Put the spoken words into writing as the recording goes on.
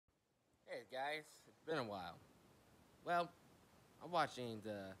Guys, it's been a while. Well, I'm watching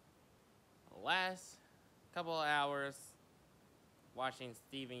the last couple of hours watching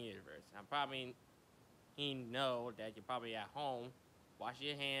Steven Universe. I probably he know that you're probably at home washing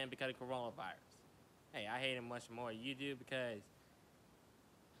your hand because of coronavirus. Hey, I hate it much more than you do because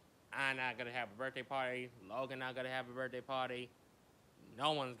I'm not gonna have a birthday party. Logan not gonna have a birthday party.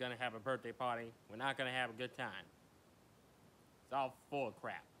 No one's gonna have a birthday party. We're not gonna have a good time. It's all full of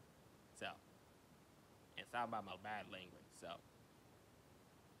crap. So, and it's all about my bad language. So,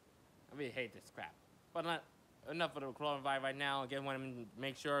 I really hate this crap. But not enough of the coronavirus right now. Again, want to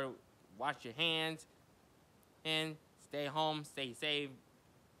make sure wash your hands and stay home, stay safe.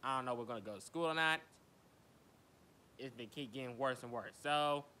 I don't know if we're gonna go to school or not. It's been keep getting worse and worse.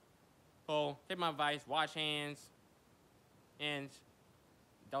 So, take my advice, wash hands, and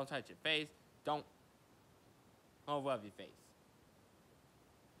don't touch your face. Don't rub your face.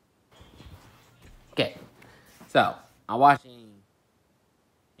 Okay, so I'm watching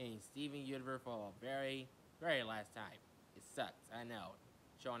Steven Universe for a very, very last time. It sucks, I know.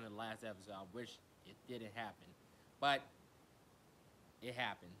 Showing the last episode, I wish it didn't happen, but it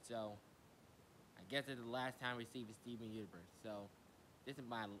happened. So I guess it's the last time we see the Steven Universe. So this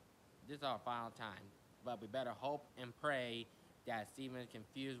is our final time. But we better hope and pray that Steven is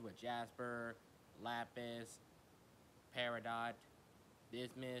confused with Jasper, Lapis, Peridot,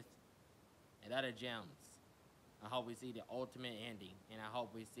 Bismuth, and other gems. I hope we see the ultimate ending, and I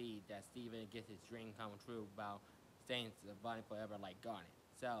hope we see that Steven gets his dream come true about staying Bunny forever like Garnet.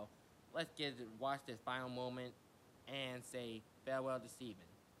 So let's watch this final moment and say farewell to Steven.